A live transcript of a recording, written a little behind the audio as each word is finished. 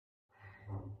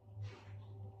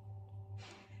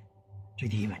最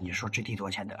低吧，你说最低多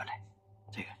少钱得了？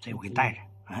这我给你带着，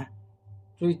嗯。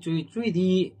最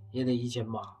低也得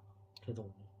1800，这东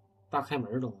西大开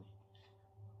门东西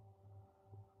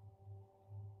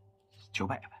，900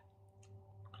吧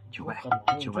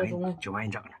，900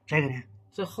你整了。这个呢？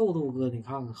这厚度哥，你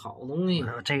看看，好东西。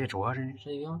这个主要是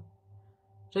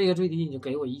这个最低你就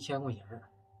给我1000块钱。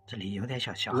这里有点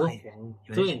小黑，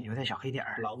有点小黑点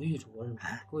儿。老玉镯子嘛，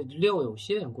料有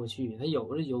限，过去它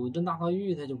有的大花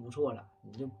玉，它就不错了。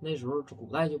你就那时候古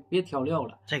代就别挑料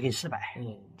了。这给你400，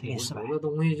这给你400。有的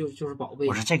东西就是宝贝。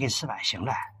我说这给你400，行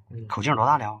了。口径多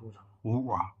大了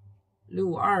？55啊。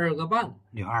62个半。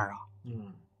62啊。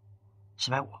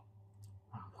450。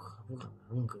不可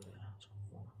能哥呀！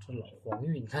这老黄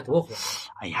玉，你看多黄！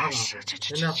哎呀，是这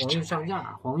现在黄玉上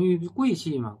架，黄玉贵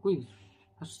气嘛，贵。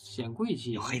它显贵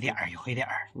气，有黑点儿，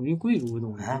属于贵族的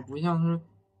东西，不像是，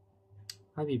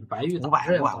还比白玉500，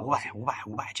这个500，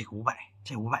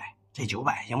这500，这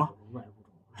900，行吗？500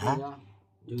不中，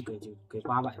你就给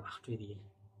800吧，最低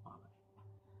800，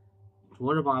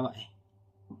镯子800，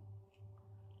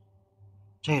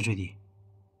这个最低，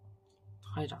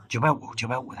太涨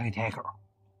，950，他给填一口，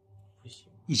不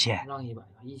行，1000，让100吧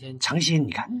，1000，诚心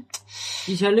你看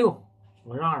，1600，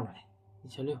我让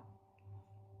200，1600。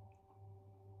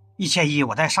1100，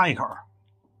我再上一口。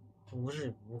不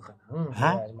可能，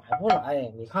买不来。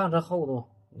你看这厚度，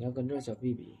你要跟这小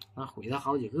币比，那毁他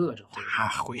好几个。这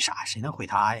毁啥？谁能毁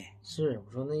他呀？是，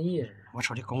我说那意思。我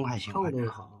瞅这工还行，厚度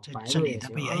好。这里它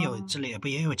不也有，这里不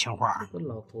也有青花？这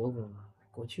老驼工啊，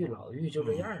过去老玉就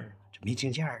这样儿，这没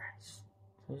经件儿，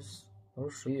都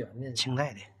是随缘的，清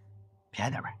代的，便宜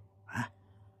点呗。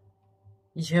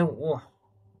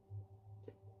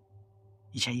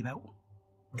1500，1150。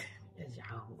这家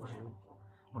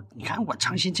伙，你看我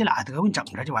诚心这俩得我你整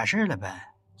着就完事了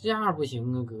呗。价不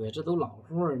行啊，哥，这都老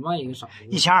货，卖一个少一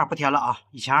个。1200不添了啊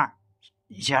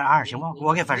，1200行不？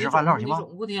我给粉丝发漏行吗？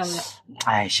总不添了。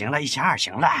哎，行了，1200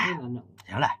行了，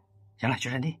行了，就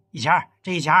这地1200，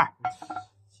这1200，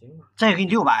行吧。这个给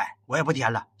你600，我也不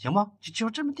添了，行不？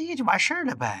就这么地就完事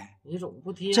了呗。你总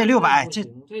不添这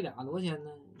600，这俩多少钱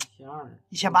呢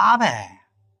？1200呗。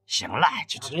行了，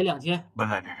就给2000。不，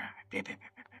别，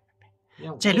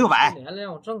这600年了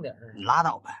让我挣点儿，你拉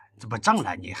倒呗，这不挣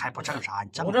了，你还不挣啥？你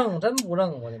挣不挣，真不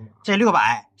挣，我的妈！这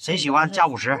600谁喜欢加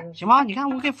50，行吗？你看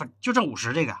我给粉就挣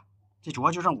50，这个这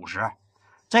镯就挣50，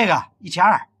这个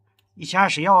1200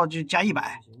谁要就加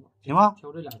100，行吗？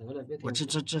挑这俩得了，别挑。我这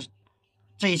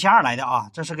1200来的啊，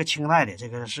这是个清代的，这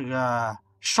个是个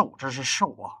寿，这是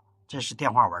寿啊，这是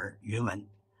电话纹、云纹、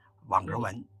网格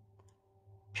纹。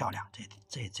漂亮，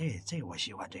这我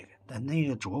喜欢这个，但那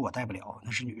个镯我戴不了，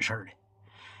那是女士的。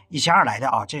1200来的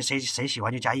啊，这谁喜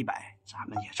欢就加100，咱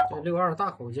们也是。这62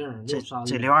大口径，这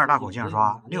62大口径是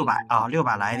吧？600啊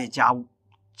，600来的加50，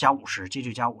这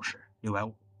就加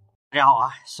50，650。大家好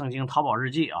啊，盛京淘宝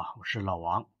日记啊，我是老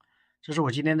王，这是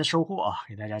我今天的收获啊，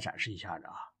给大家展示一下子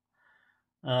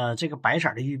啊。这个白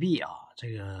色的玉璧啊，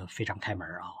这个非常开门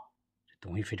啊，这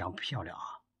东西非常漂亮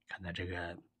啊，看它这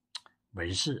个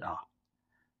纹饰啊。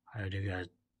还有这个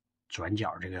转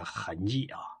角这个痕迹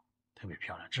啊，特别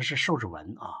漂亮。这是寿字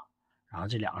纹啊，然后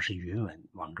这两个是云纹、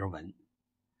网格纹。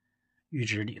玉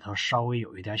指里头稍微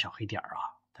有一点小黑点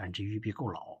啊，但是这玉璧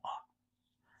够老啊。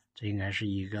这应该是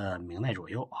一个明代左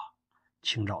右啊，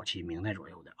清早期明代左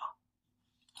右的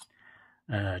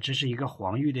啊。这是一个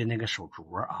黄玉的那个手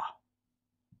镯啊。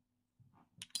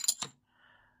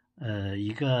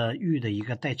一个玉的一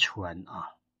个带穿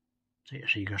啊，这也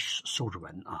是一个寿字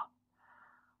纹啊。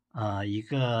一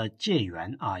个剑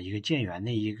圆啊，一个剑圆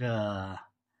的一个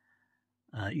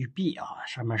玉璧啊，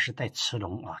上面是带雌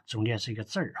龙啊，中间是一个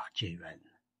字儿啊，剑圆。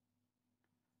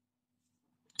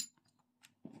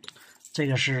这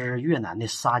个是越南的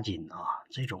纱金啊，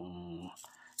这种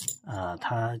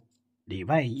它里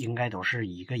外应该都是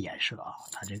一个颜色啊，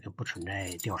它这个不存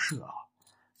在掉色啊，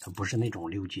它不是那种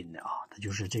鎏金的啊，它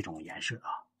就是这种颜色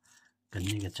啊，跟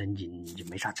那个真金就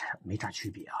没啥区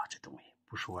别啊，这东西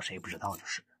不说谁不知道就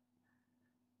是。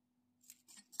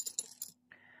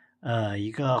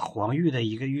一个黄玉的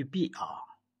一个玉璧啊，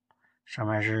上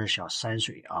面是小山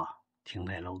水啊，亭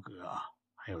台楼阁啊，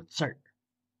还有字儿。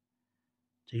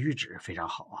这玉指非常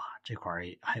好啊，这块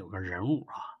还有个人物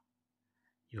啊，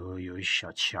有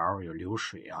小桥，有流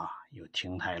水啊，有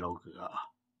亭台楼阁啊，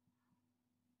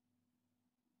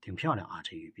挺漂亮啊，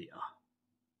这玉璧啊。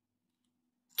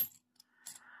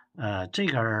这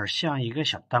个像一个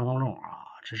小灯笼啊，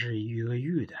这是一个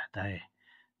玉的，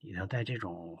里头带这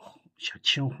种小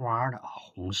青花的啊，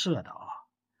红色的啊，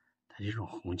它这种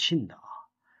红沁的啊，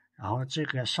然后这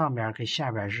个上边跟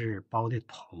下边是包的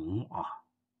铜啊，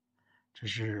这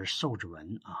是寿字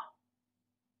纹啊，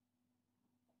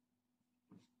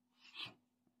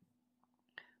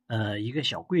一个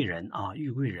小贵人啊，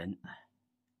玉贵人，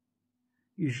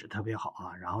玉质特别好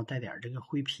啊，然后带点这个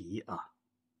灰皮啊。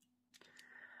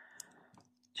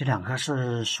这两颗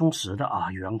是松石的啊，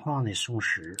原矿的松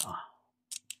石啊，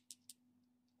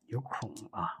有孔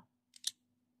啊。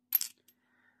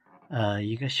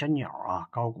一个小鸟啊，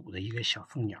高古的一个小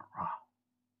凤鸟啊，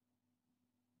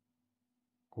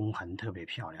工痕特别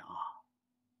漂亮啊。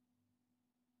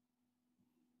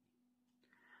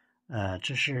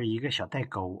这是一个小带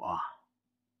钩啊，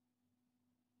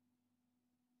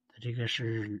这个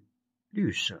是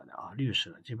绿色的啊，绿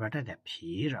色这边带点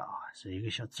皮子啊，是一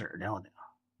个小籽料的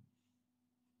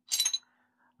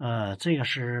啊。这个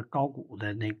是高古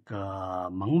的那个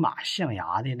猛犸象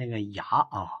牙的那个牙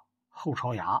啊，后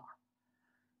槽牙。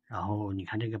然后你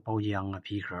看这个包浆啊，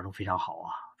皮壳都非常好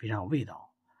啊，非常有味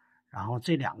道。然后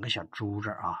这两个小珠子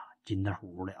啊，金的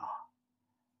糊的啊，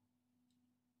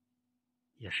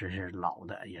也是老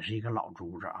的，也是一个老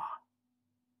珠子啊，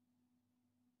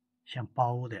像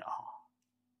包的啊，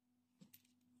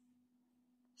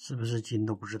是不是金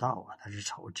都不知道啊，但是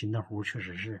瞅金的糊确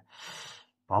实是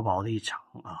薄薄的一层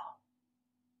啊。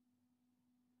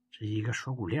这是一个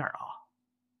锁骨链啊。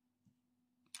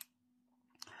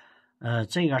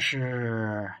这个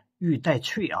是玉带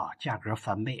翠啊，价格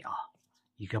翻倍啊，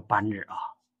一个扳指啊。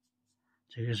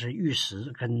这个是玉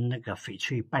石跟那个翡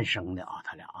翠伴生的啊，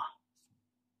它俩啊。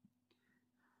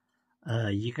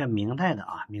一个明代的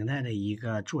啊，明代的一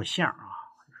个坐像啊，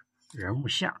人物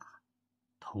像，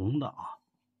铜的啊。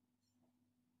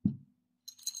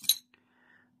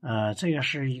这个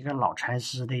是一个老禅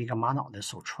师的一个玛瑙的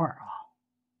手串啊。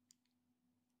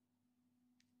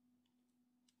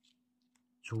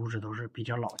珠子都是比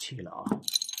较老气了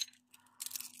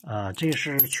啊。这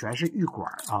是全是玉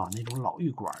管啊，那种老玉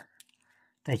管，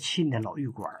带沁的老玉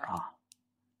管啊，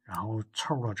然后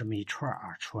凑了这么一串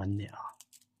啊，穿的啊，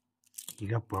一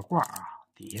个脖挂啊，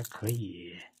底下可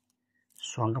以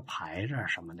拴个牌子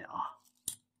什么的啊，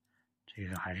这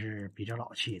个还是比较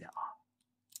老气的啊。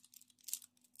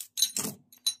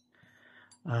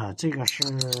这个是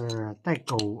带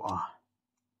钩啊，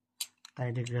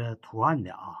带这个图案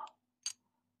的啊。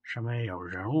上面有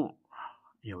人物，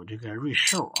有这个瑞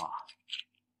兽啊。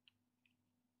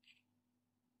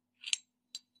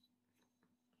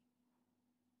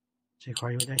这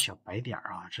块有点小白点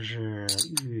啊，这是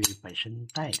玉本身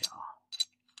带的啊，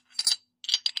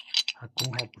它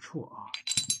工还不错啊。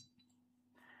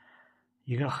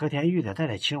一个和田玉的带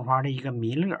点青花的一个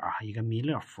弥勒啊，一个弥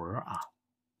勒佛啊。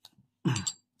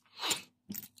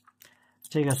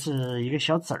这个是一个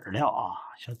小籽料啊，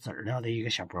小籽料的一个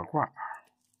小脖挂。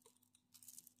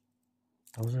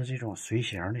都是这种随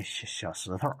形的小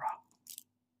石头啊。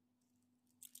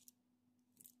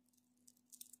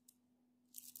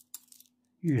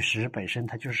玉石本身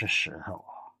它就是石头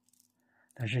啊，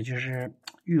但是就是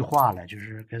玉化了，就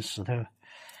是跟石头，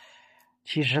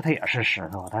其实它也是石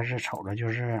头，但是瞅着就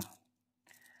是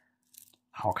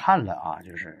好看了啊，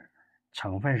就是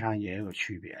成分上也有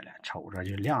区别了，瞅着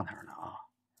就亮堂了啊，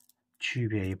区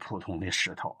别于普通的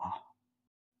石头啊。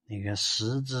那个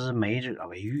石之美者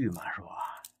为玉嘛，是吧？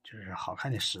就是好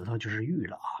看的石头就是玉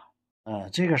了啊。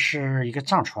这个是一个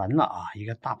藏传的啊，一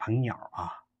个大鹏鸟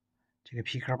啊，这个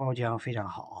皮壳包浆非常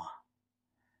好啊。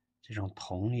这种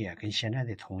铜也跟现在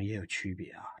的铜也有区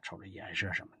别啊，瞅着颜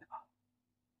色什么的啊。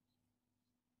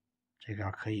这个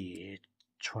可以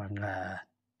穿个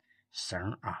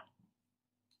绳啊。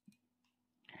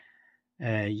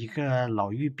一个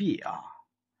老玉璧啊，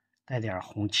带点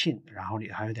红沁，然后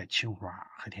里还有点青花，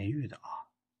和田玉的啊。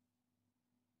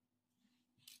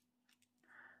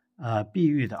碧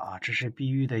玉的啊，这是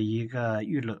碧玉的一个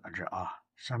玉勒子啊，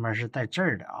上面是带字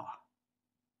儿的啊。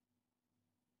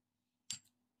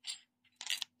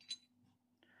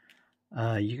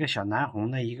一个小南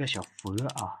红的一个小佛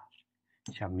啊，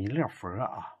小弥勒佛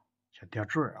啊，小吊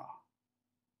坠啊。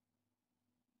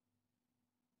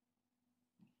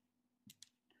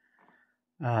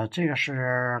这个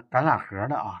是橄榄核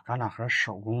的啊，橄榄核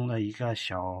手工的一个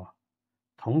小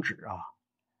铜指啊，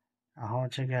然后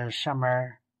这个上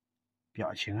面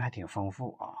表情还挺丰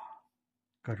富啊，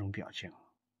各种表情。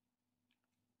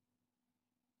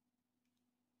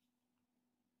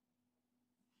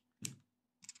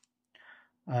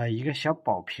一个小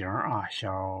宝瓶啊，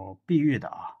小碧玉的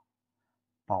啊，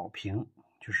宝瓶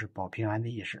就是保平安的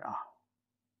意思啊，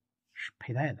是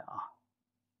佩戴的啊，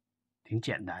挺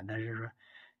简单，但是说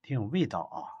挺有味道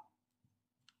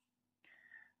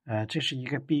啊。这是一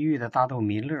个碧玉的大豆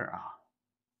弥勒啊，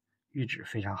玉质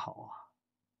非常好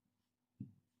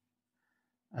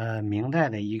啊。明代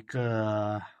的一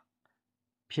个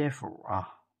偏幅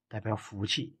啊，代表福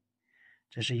气。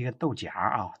这是一个豆荚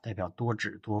啊，代表多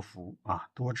子多福啊，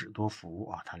多子多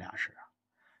福啊，它俩是，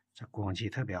这光气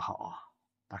特别好啊，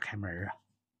大开门啊。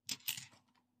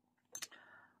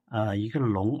一个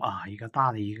龙啊，一个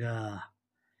大的一个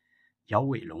摇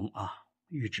尾龙啊，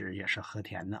玉质也是和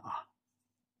田的啊。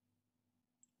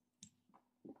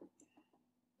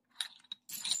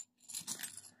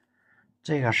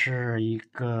这个是一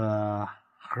个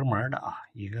合模的啊，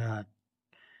一个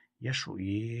也属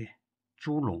于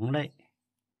猪笼类，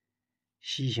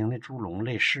西形的猪笼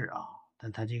类似啊，但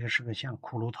它这个是个像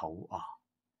骷髅头啊，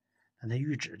但它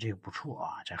玉质这个不错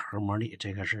啊，在合模里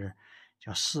这个是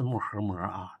叫4目合模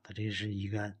啊，它这是一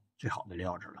个最好的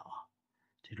料子了啊，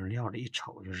这种料子一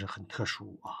瞅就是很特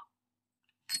殊啊。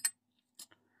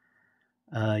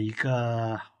一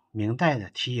个明代的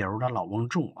提油的老翁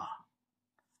重啊，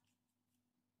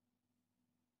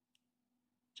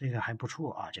这个还不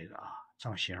错啊，这个啊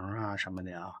造型啊什么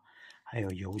的啊，还有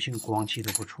油性光气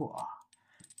都不错啊。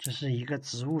这是一个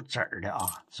植物籽儿的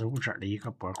啊，植物籽儿的一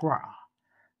个帛罐啊，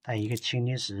带一个青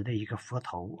金石的一个佛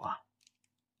头啊。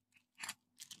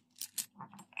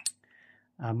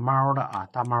猫的啊，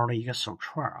大猫的一个手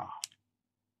串啊。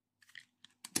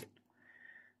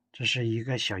这是一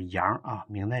个小羊啊，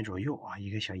明代左右啊，一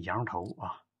个小羊头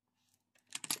啊。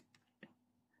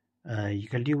一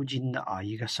个鎏金的啊，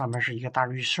一个上面是一个大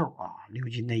绿兽啊，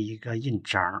鎏金的一个印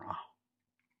章啊，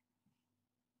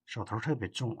手头特别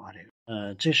重啊，这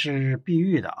个。这是碧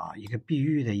玉的啊，一个碧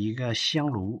玉的一个香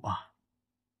炉啊。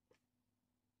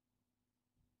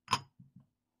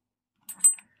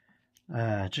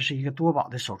这是一个多宝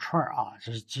的手串啊，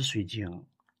这是紫水晶、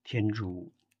天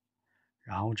珠，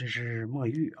然后这是墨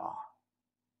玉啊，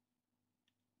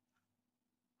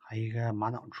还有一个玛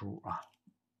瑙珠啊。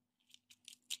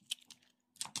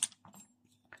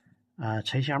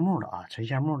沉香木的啊，沉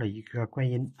香木的一个观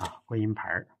音啊，观音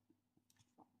牌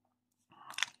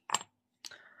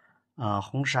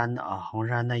红山的啊，红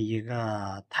山的一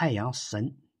个太阳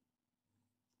神。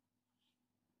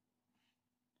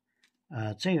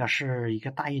这个是一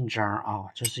个大印章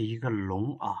啊，这是一个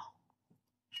龙啊，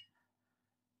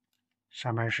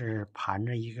上面是盘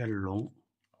着一个龙，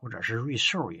或者是瑞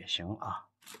兽也行啊。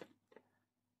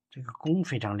这个工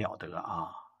非常了得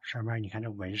啊，上面你看这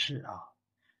纹饰啊，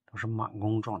都是满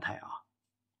工状态啊，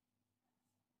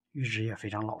玉质也非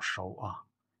常老熟啊，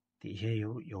底下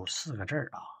有4个字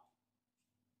啊。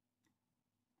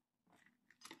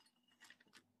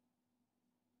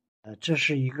这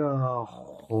是一个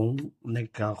黄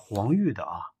玉的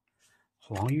啊，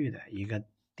黄玉的一个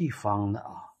地方的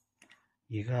啊，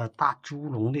一个大猪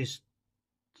笼的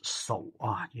手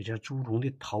啊，也叫猪笼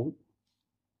的头，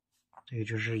这个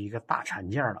就是一个大产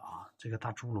件了啊。这个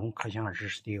大猪笼可想而知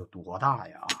是得有多大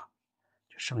呀啊，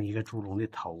就剩一个猪笼的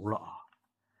头了啊。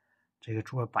这个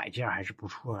做摆件还是不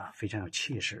错啊，非常有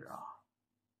气势啊。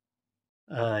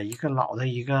一个老的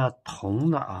一个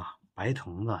铜的啊，白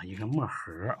铜的一个墨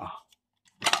盒啊，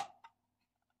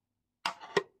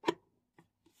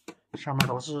上面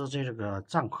都是这个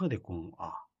篆刻的工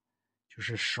啊，就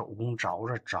是手工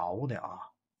凿的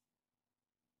啊，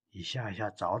一下一下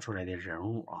凿出来的人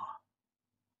物啊。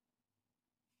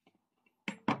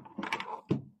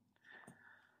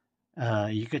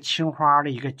一个青花的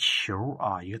一个球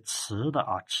啊，一个瓷的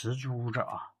啊，瓷珠子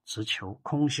啊，瓷球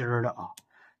空心的啊，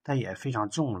但也非常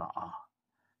重了啊。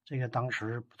这个当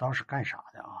时不知道是干啥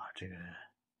的啊，这个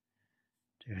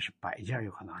是摆件，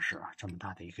有可能是啊，这么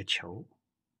大的一个球。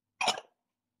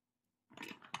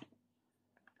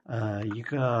一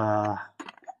个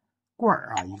罐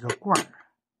儿啊，一个罐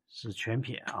儿是全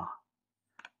品啊，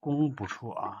工不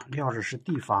错啊，料子是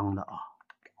地方的啊，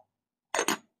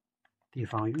地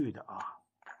方玉的啊。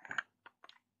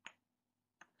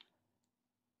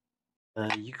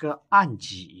一个案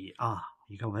几啊，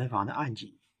一个文房的案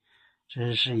几，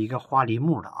这是一个花梨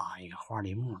木的啊，一个花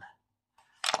梨木的，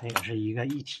这也是一个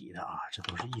一体的啊，这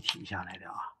都是一体下来的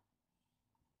啊。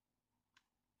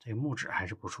这个木质还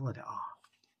是不错的啊。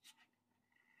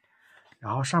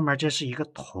然后上面这是一个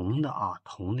铜的啊，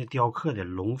铜的雕刻的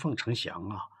龙凤呈祥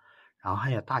啊，然后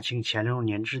还有大清乾隆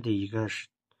年制的一个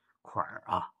款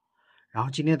啊。然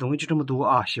后今天东西就这么多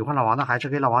啊，喜欢老王的还是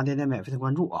给老王点点免费的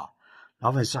关注啊，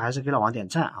老粉丝还是给老王点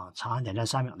赞啊，长按点赞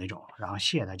3秒那种。然后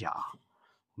谢谢大家啊，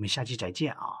我们下期再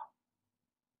见啊。